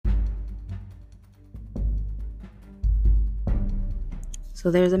So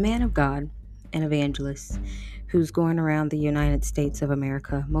there's a man of God, an evangelist, who's going around the United States of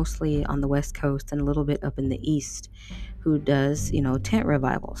America, mostly on the West Coast and a little bit up in the East, who does, tent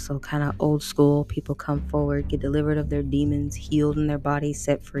revival. So kind of old school. People come forward, get delivered of their demons, healed in their bodies,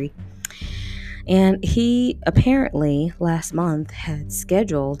 set free. And he apparently last month had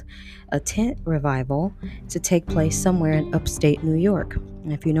scheduled a tent revival to take place somewhere in upstate New York.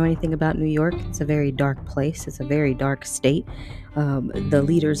 And if you know anything about New York, it's a very dark place. It's a very dark state. The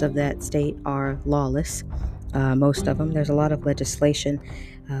leaders of that state are lawless. Most of them. There's a lot of legislation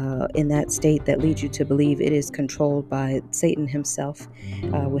in that state that leads you to believe it is controlled by Satan himself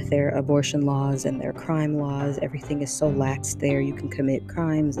with their abortion laws and their crime laws. Everything is so lax there. You can commit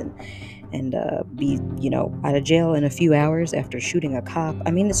crimes and be, out of jail in a few hours after shooting a cop.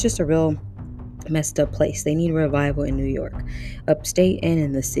 I mean, it's just a real messed up place. They need a revival in New York, upstate and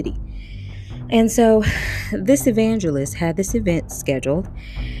in the city. And so this evangelist had this event scheduled,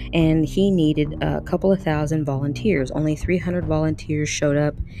 and he needed a couple of thousand volunteers. Only 300 volunteers showed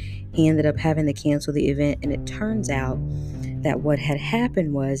up. He ended up having to cancel the event, and it turns out that what had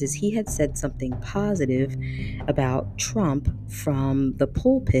happened is he had said something positive about Trump from the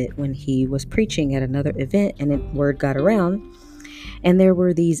pulpit when he was preaching at another event, and word got around. And there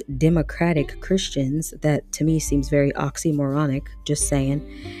were these democratic Christians that to me seems very oxymoronic, just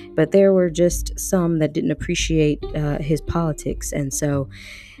saying. But there were just some that didn't appreciate his politics. And so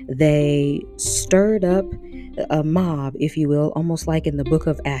they stirred up a mob, if you will, almost like in the book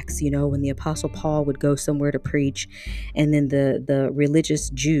of Acts, when the Apostle Paul would go somewhere to preach, and then the religious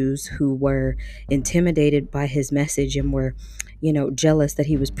Jews who were intimidated by his message and were jealous that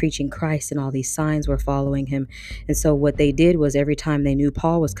he was preaching Christ and all these signs were following him. And so what they did was every time they knew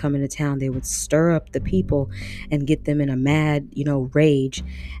Paul was coming to town, they would stir up the people and get them in a mad, rage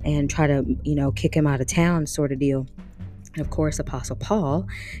and try to, kick him out of town sort of deal. Of course, Apostle Paul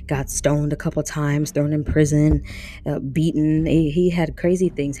got stoned a couple times, thrown in prison, beaten. He had crazy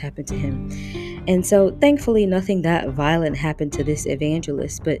things happen to him. And so thankfully, nothing that violent happened to this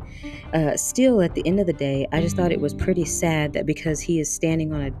evangelist. But still, at the end of the day, I just thought it was pretty sad that because he is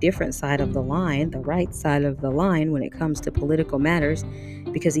standing on a different side of the line, the right side of the line when it comes to political matters,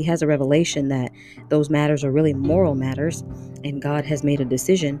 because he has a revelation that those matters are really moral matters. And God has made a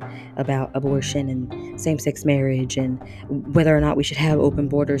decision about abortion and same-sex marriage and whether or not we should have open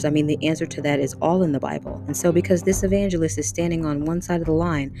borders. I mean, the answer to that is all in the Bible. And so because this evangelist is standing on one side of the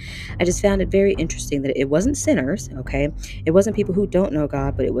line, I just found it very interesting that it wasn't sinners, okay? It wasn't people who don't know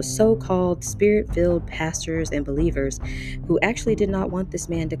God, but it was so-called spirit-filled pastors and believers who actually did not want this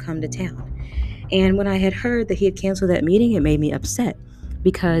man to come to town. And when I had heard that he had canceled that meeting, it made me upset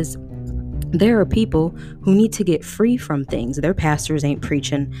because there are people who need to get free from things. Their pastors ain't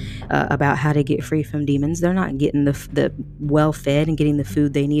preaching about how to get free from demons. They're not getting the well-fed and getting the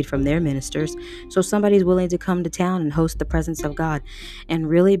food they need from their ministers. So somebody's willing to come to town and host the presence of God. And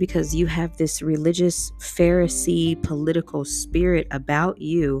really, because you have this religious Pharisee political spirit about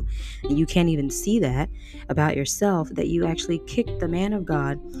you, and you can't even see that about yourself, that you actually kicked the man of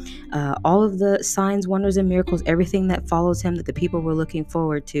God, all of the signs, wonders, and miracles, everything that follows him that the people were looking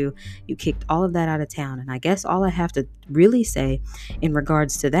forward to, you kicked all of that out of town. And I guess all I have to really say in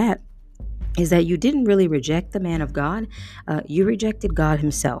regards to that is that you didn't really reject the man of God. You rejected God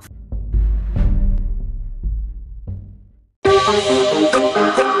himself.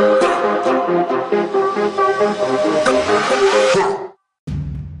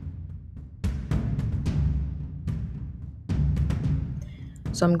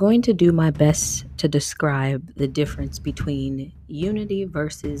 So I'm going to do my best to describe the difference between unity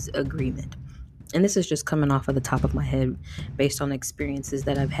versus agreement. And this is just coming off of the top of my head based on experiences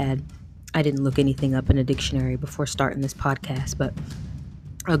that I've had. I didn't look anything up in a dictionary before starting this podcast, but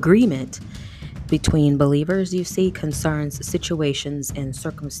agreement between believers, you see, concerns situations and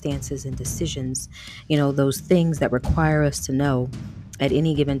circumstances and decisions, those things that require us to know at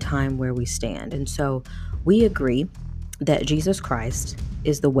any given time where we stand. And so we agree that Jesus Christ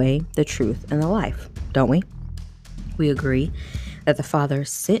is the way, the truth, and the life, don't we? We agree that the Father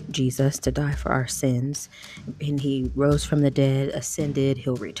sent Jesus to die for our sins, and he rose from the dead, ascended,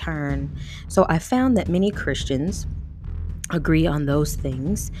 he'll return. So I found that many Christians agree on those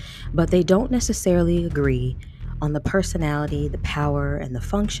things, but they don't necessarily agree on the personality, the power, and the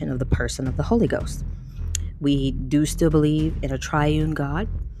function of the person of the Holy Ghost. We do still believe in a triune God,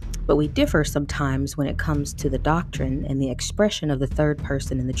 but we differ sometimes when it comes to the doctrine and the expression of the third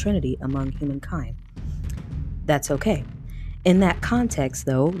person in the Trinity among humankind. That's okay. In that context,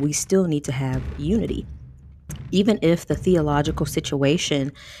 though, we still need to have unity. Even if the theological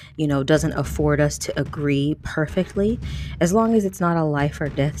situation, doesn't afford us to agree perfectly, as long as it's not a life or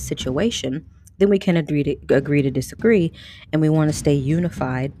death situation, then we can agree to disagree, and we want to stay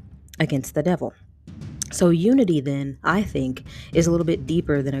unified against the devil. So unity then, I think, is a little bit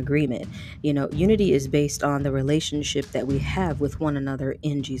deeper than agreement. Unity is based on the relationship that we have with one another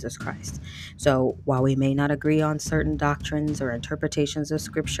in Jesus Christ. So while we may not agree on certain doctrines or interpretations of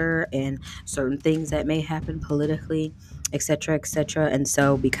scripture and certain things that may happen politically, etc., etc., and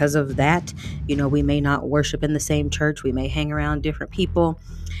so because of that, we may not worship in the same church, we may hang around different people,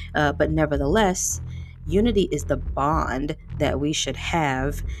 but nevertheless, unity is the bond that we should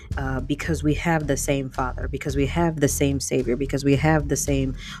have, because we have the same Father, because we have the same Savior, because we have the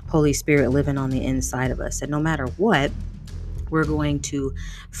same Holy Spirit living on the inside of us. And no matter what, we're going to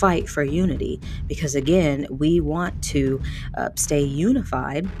fight for unity, because again, we want to stay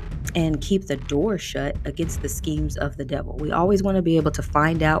unified and keep the door shut against the schemes of the devil. We always want to be able to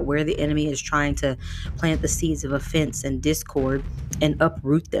find out where the enemy is trying to plant the seeds of offense and discord and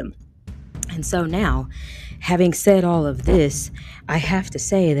uproot them. And so now, having said all of this, I have to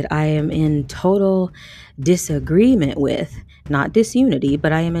say that I am in total disagreement with, not disunity,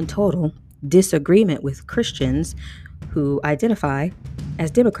 but I am in total disagreement with Christians who identify as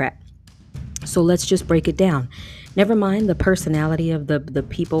Democrat. So let's just break it down. Never mind the personality of the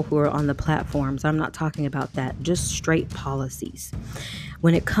people who are on the platforms. I'm not talking about that. Just straight policies.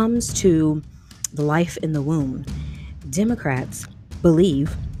 When it comes to the life in the womb, Democrats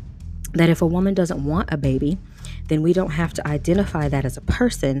believe that if a woman doesn't want a baby, then we don't have to identify that as a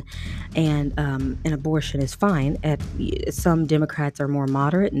person, and an abortion is fine. Some Democrats are more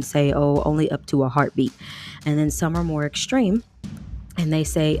moderate and say, oh, only up to a heartbeat. And then some are more extreme, and they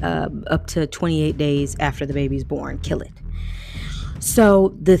say up to 28 days after the baby's born, kill it.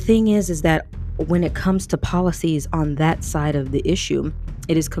 So the thing is that when it comes to policies on that side of the issue,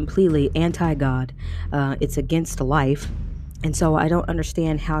 it is completely anti-God. It's against life. And so I don't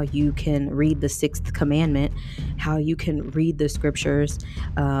understand how you can read the sixth commandment, how you can read the scriptures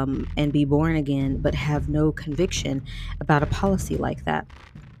and be born again, but have no conviction about a policy like that.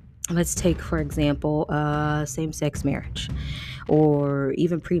 Let's take, for example, same-sex marriage, or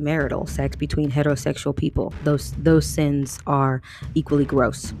even premarital sex between heterosexual people. Those sins are equally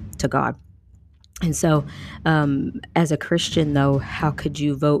gross to God. And so, as a Christian, though, how could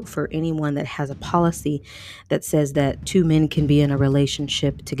you vote for anyone that has a policy that says that two men can be in a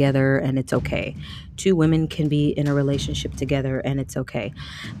relationship together and it's okay? Two women can be in a relationship together and it's okay.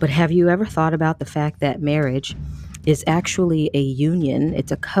 But have you ever thought about the fact that marriage is actually a union?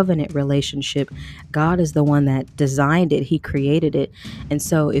 It's a covenant relationship. God is the one that designed it. He created it. And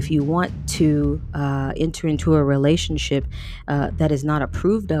so if you want to enter into a relationship that is not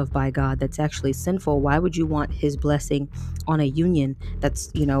approved of by God, that's actually sinful, why would you want his blessing on a union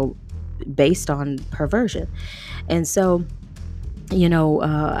that's, based on perversion? And so,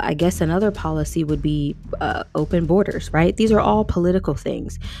 I guess another policy would be open borders, right? These are all political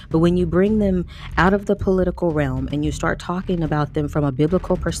things. But when you bring them out of the political realm and you start talking about them from a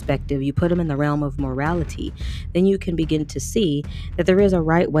biblical perspective, you put them in the realm of morality, then you can begin to see that there is a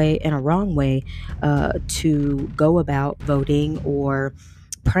right way and a wrong way to go about voting or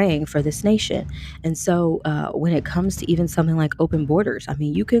praying for this nation. And so when it comes to even something like open borders, I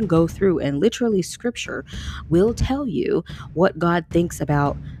mean, you can go through and literally scripture will tell you what God thinks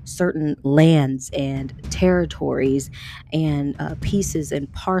about certain lands and territories and pieces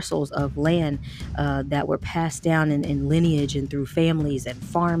and parcels of land that were passed down in lineage and through families and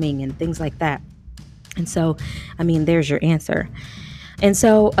farming and things like that. And so, I mean, there's your answer. And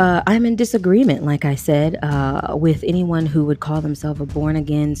so I'm in disagreement, like I said, with anyone who would call themselves a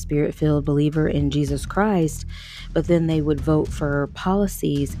born-again, spirit-filled believer in Jesus Christ, but then they would vote for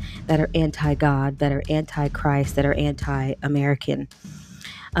policies that are anti-God, that are anti-Christ, that are anti-American.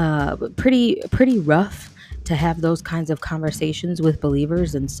 Pretty rough to have those kinds of conversations with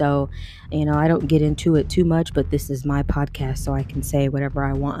believers. And so, I don't get into it too much, but this is my podcast, so I can say whatever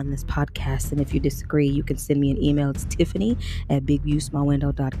I want on this podcast. And if you disagree, you can send me an email. It's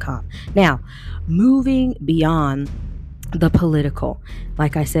tiffany@bigusemywindow.com. Now, moving beyond the political,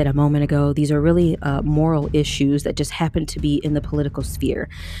 like I said a moment ago, these are really moral issues that just happen to be in the political sphere.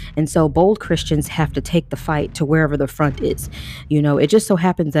 And so bold Christians have to take the fight to wherever the front is. It just so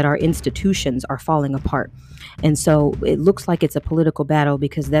happens that our institutions are falling apart. And so it looks like it's a political battle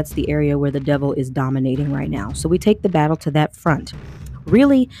because that's the area where the devil is dominating right now. So we take the battle to that front.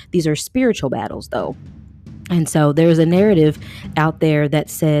 Really, these are spiritual battles, though. And so there's a narrative out there that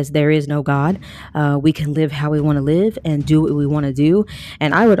says there is no God. We can live how we want to live and do what we want to do.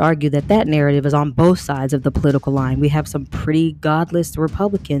 And I would argue that that narrative is on both sides of the political line. We have some pretty godless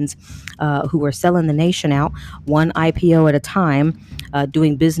Republicans who are selling the nation out one IPO at a time,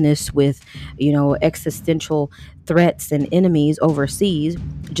 doing business with, existential threats and enemies overseas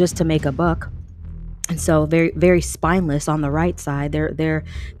just to make a buck. And so very very spineless on the right side.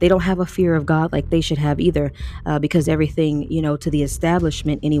 They don't have a fear of God like they should have either, because everything, to the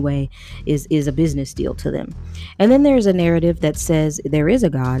establishment anyway, is a business deal to them. And then there's a narrative that says there is a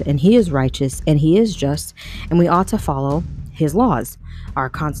God and he is righteous and he is just, and we ought to follow his laws. Our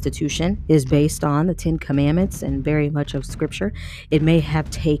Constitution is based on the Ten Commandments and very much of Scripture. It may have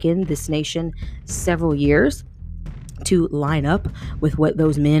taken this nation several years to line up with what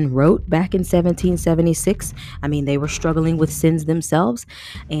those men wrote back in 1776. I mean, they were struggling with sins themselves,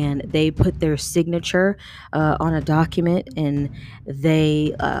 and they put their signature on a document, and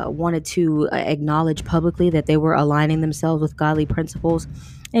they wanted to acknowledge publicly that they were aligning themselves with godly principles.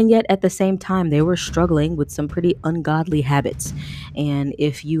 And yet, at the same time, they were struggling with some pretty ungodly habits. And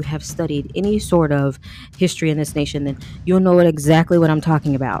if you have studied any sort of history in this nation, then you'll know exactly what I'm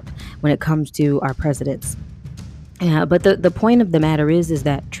talking about when it comes to our presidents. But the point of the matter is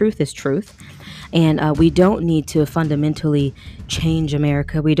that truth is truth. And we don't need to fundamentally change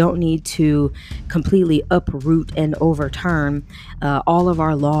America. We don't need to completely uproot and overturn all of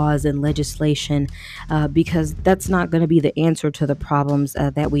our laws and legislation, because that's not going to be the answer to the problems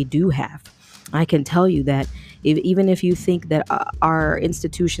that we do have. I can tell you that even if you think that our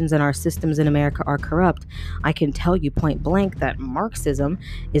institutions and our systems in America are corrupt, I can tell you point blank that Marxism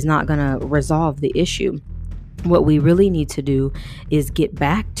is not going to resolve the issue. What we really need to do is get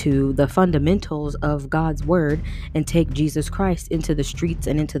back to the fundamentals of God's word and take Jesus Christ into the streets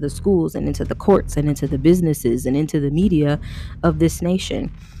and into the schools and into the courts and into the businesses and into the media of this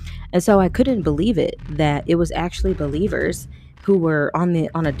nation. And so I couldn't believe it that it was actually believers who were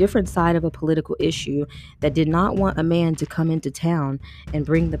on a different side of a political issue that did not want a man to come into town and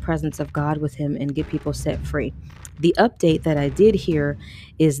bring the presence of God with him and get people set free. The update that I did hear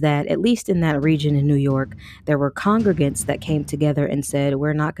is that, at least in that region in New York, there were congregants that came together and said,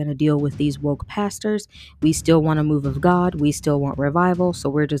 we're not going to deal with these woke pastors. We still want a move of God. We still want revival. So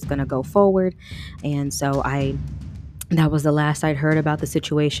we're just going to go forward. And so that was the last I'd heard about the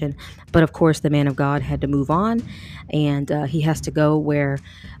situation. But of course, the man of God had to move on, and he has to go where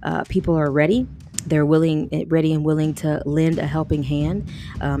people are ready. They're ready and willing to lend a helping hand,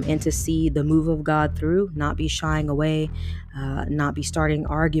 and to see the move of God through, not be shying away, not be starting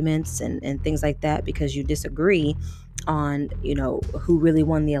arguments and things like that because you disagree on, who really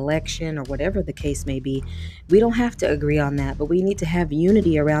won the election or whatever the case may be. We don't have to agree on that, but we need to have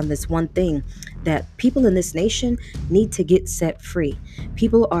unity around this one thing, that people in this nation need to get set free.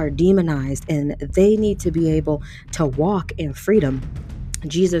 People are demonized and they need to be able to walk in freedom.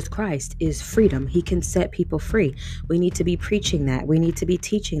 Jesus Christ is freedom. He can set people free. We need to be preaching that. We need to be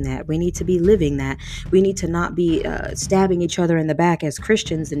teaching that. We need to be living that. We need to not be stabbing each other in the back as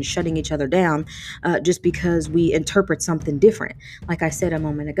Christians and shutting each other down just because we interpret something different. Like I said a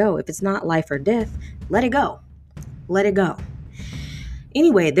moment ago, if it's not life or death, let it go. Let it go.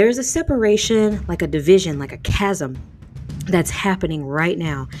 Anyway, there's a separation, like a division, like a chasm that's happening right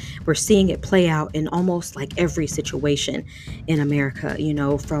now. We're seeing it play out in almost like every situation in America,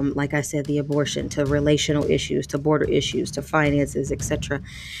 from, like I said, the abortion to relational issues to border issues to finances, etc.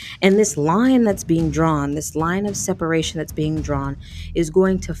 And this line that's being drawn, this line of separation that's being drawn, is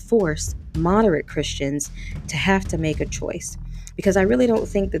going to force moderate Christians to have to make a choice. Because I really don't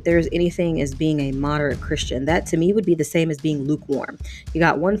think that there's anything as being a moderate Christian. That to me would be the same as being lukewarm. You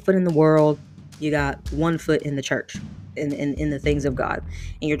got one foot in the world, you got one foot in the church, in the things of God,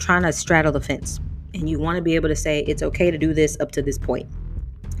 and you're trying to straddle the fence, and you want to be able to say it's okay to do this up to this point,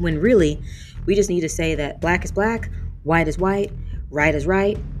 when really we just need to say that black is black, white is white, right is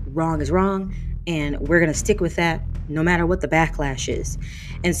right, wrong is wrong, and we're going to stick with that no matter what the backlash is.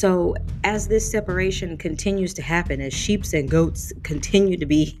 And so as this separation continues to happen, as sheep and goats continue to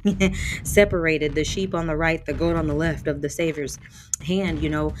be separated, the sheep on the right, the goat on the left of the Savior's hand,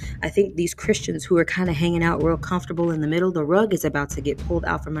 I think these Christians who are kind of hanging out real comfortable in the middle, the rug is about to get pulled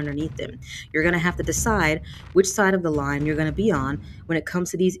out from underneath them. You're going to have to decide which side of the line you're going to be on when it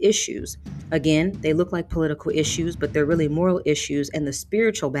comes to these issues. Again, they look like political issues, but they're really moral issues, and the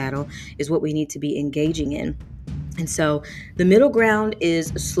spiritual battle is what we need to be engaging in. And so the middle ground is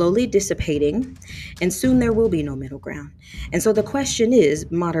slowly dissipating, and soon there will be no middle ground. And so the question is,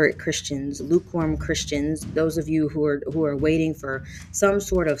 moderate Christians, lukewarm Christians, those of you who are waiting for some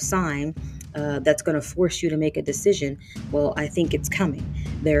sort of sign, that's going to force you to make a decision. Well, I think it's coming.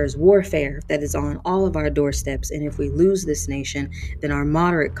 There's warfare that is on all of our doorsteps. And if we lose this nation, then our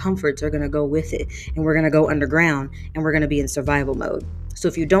moderate comforts are going to go with it. And we're going to go underground and we're going to be in survival mode. So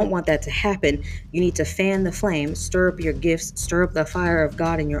if you don't want that to happen, you need to fan the flame, stir up your gifts, stir up the fire of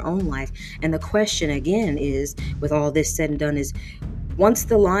God in your own life. And the question again is, with all this said and done, is once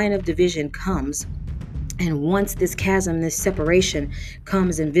the line of division comes, and once this chasm, this separation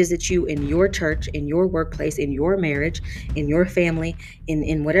comes and visits you in your church, in your workplace, in your marriage, in your family,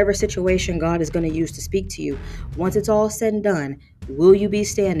 in whatever situation God is going to use to speak to you, once it's all said and done, will you be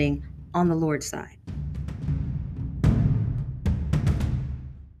standing on the Lord's side?